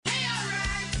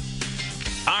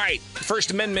right,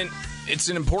 First Amendment, it's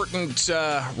an important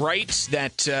right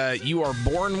that you are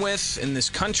born with in this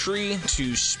country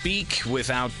to speak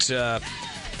without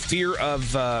fear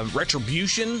of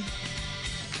retribution.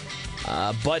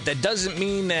 But that doesn't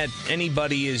mean that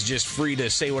anybody is just free to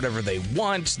say whatever they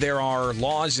want. There are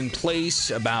laws in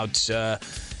place about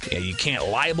you can't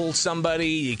libel somebody,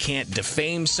 you can't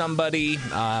defame somebody,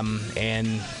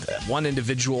 and one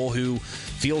individual who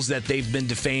feels that they've been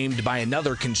defamed by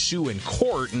another can sue in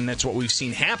court, and that's what we've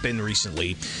seen happen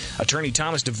recently. Attorney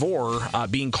Thomas DeVore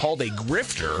being called a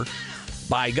grifter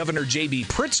by Governor J.B.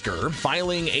 Pritzker,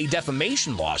 filing a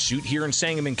defamation lawsuit here in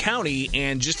Sangamon County.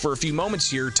 And just for a few moments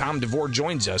here, Tom DeVore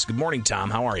joins us. Good morning, Tom.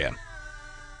 How are you?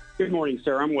 Good morning,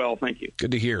 sir. I'm well, thank you.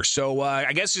 Good to hear. So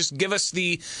I guess just give us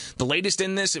the latest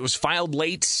in this. It was filed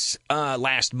late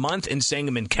last month in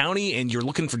Sangamon County, and you're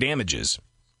looking for damages.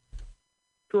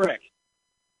 Correct.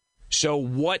 So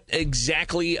what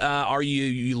exactly are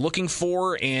you looking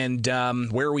for, and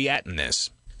where are we at in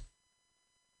this?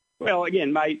 Well,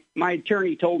 again, my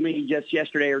attorney told me just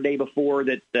yesterday or day before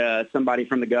that somebody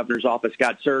from the governor's office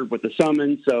got served with a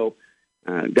summons. So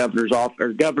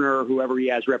governor or whoever he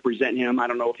has represent him, I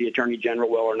don't know if the attorney general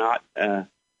will or not,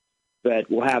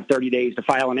 but we'll have 30 days to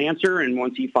file an answer. And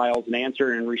once he files an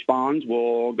answer and responds,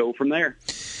 we'll go from there.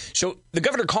 So the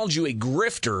governor called you a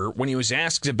grifter when he was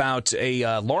asked about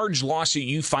a large lawsuit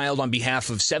you filed on behalf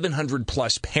of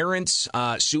 700-plus parents,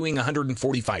 suing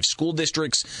 145 school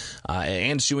districts,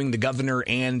 and suing the governor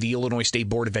and the Illinois State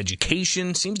Board of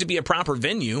Education. Seems to be a proper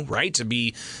venue, right, to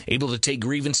be able to take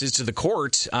grievances to the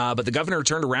court. But the governor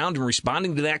turned around and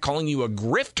responding to that, calling you a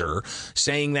grifter,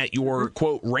 saying that your,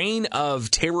 quote, reign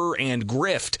of terror and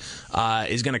grift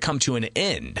is going to come to an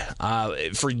end.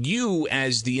 For you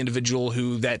as the individual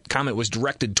who that comment was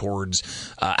directed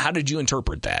towards, how did you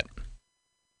interpret that?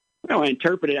 Well, I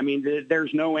interpret it. I mean,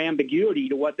 there's no ambiguity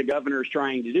to what the governor is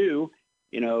trying to do.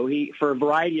 You know, for a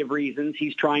variety of reasons,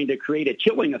 he's trying to create a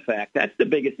chilling effect. That's the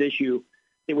biggest issue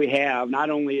that we have.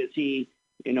 Not only is he,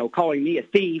 calling me a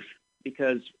thief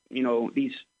because,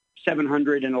 these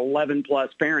 711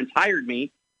 plus parents hired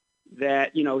me,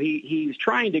 that, he's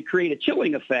trying to create a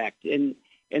chilling effect. And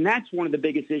that's one of the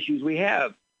biggest issues we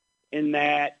have, in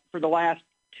that for the last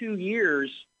 2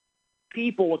 years,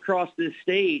 people across this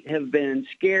state have been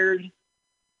scared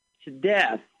to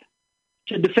death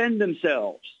to defend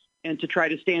themselves and to try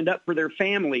to stand up for their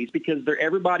families because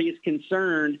everybody is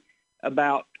concerned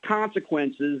about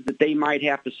consequences that they might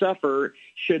have to suffer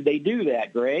should they do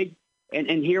that, Greg. And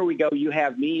here we go. You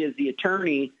have me as the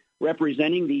attorney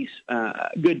representing these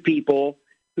good people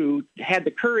who had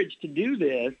the courage to do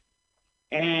this,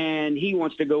 and he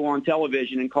wants to go on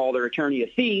television and call their attorney a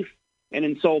thief and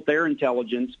insult their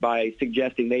intelligence by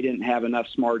suggesting they didn't have enough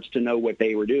smarts to know what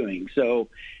they were doing. So,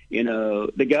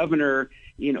 the governor,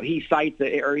 he cites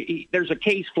there's a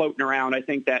case floating around. I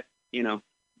think that,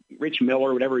 Rich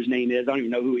Miller, whatever his name is, I don't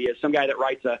even know who he is, some guy that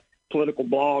writes a political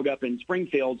blog up in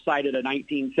Springfield, cited a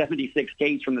 1976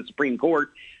 case from the Supreme Court,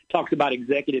 talks about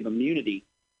executive immunity.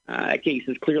 That case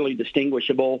is clearly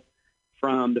distinguishable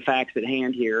from the facts at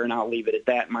hand here, and I'll leave it at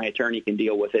that. My attorney can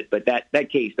deal with it, but that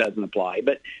case doesn't apply.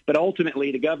 But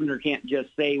ultimately, the governor can't just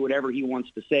say whatever he wants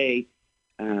to say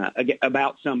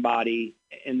about somebody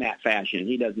in that fashion.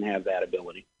 He doesn't have that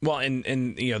ability. Well, and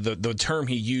the term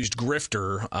he used,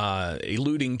 grifter,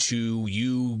 alluding to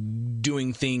you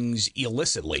doing things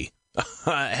illicitly.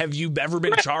 Have you ever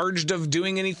been charged of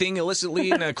doing anything illicitly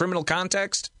in a criminal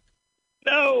context?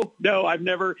 No, I've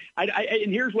never.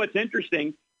 And here's what's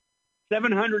interesting.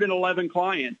 711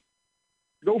 clients.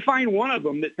 Go find one of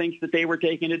them that thinks that they were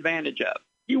taken advantage of.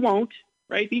 You won't,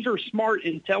 right? These are smart,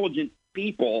 intelligent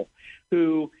people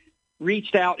who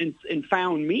reached out and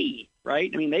found me, right?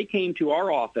 I mean, they came to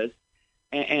our office,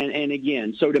 and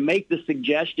again, so to make the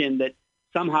suggestion that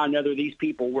somehow or another these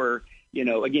people were,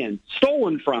 again,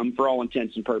 stolen from, for all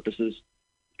intents and purposes,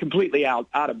 completely out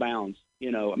of bounds.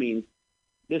 I mean,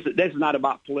 this is not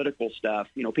about political stuff.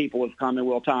 People have come and,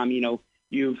 well, Tom,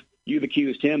 you've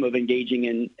accused him of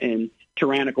engaging in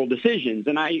tyrannical decisions.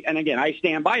 And again, I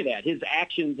stand by that. His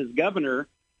actions as governor,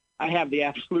 I have the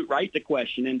absolute right to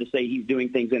question him to say he's doing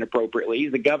things inappropriately.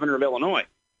 He's the governor of Illinois.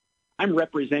 I'm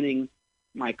representing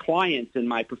my clients in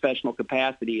my professional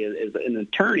capacity as an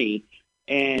attorney,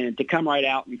 and to come right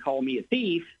out and call me a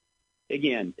thief,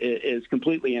 again, is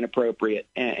completely inappropriate.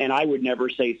 And I would never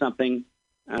say something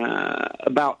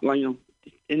about,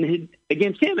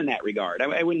 against him in that regard.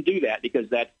 I wouldn't do that because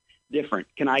that's different.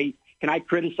 Can I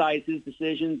criticize his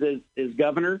decisions as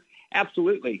governor?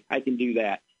 Absolutely, I can do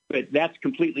that. But that's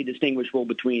completely distinguishable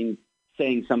between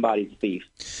saying somebody's a thief.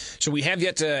 So we have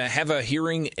yet to have a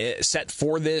hearing set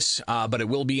for this, but it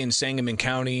will be in Sangamon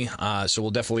County. So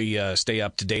we'll definitely stay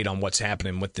up to date on what's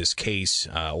happening with this case,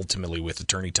 ultimately with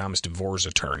Attorney Thomas DeVore's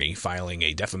attorney filing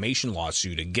a defamation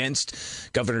lawsuit against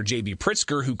Governor J.B.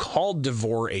 Pritzker, who called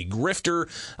DeVore a grifter,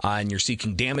 and you're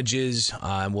seeking damages.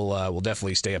 And we'll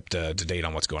definitely stay up to date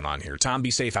on what's going on here. Tom,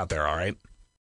 be safe out there, all right?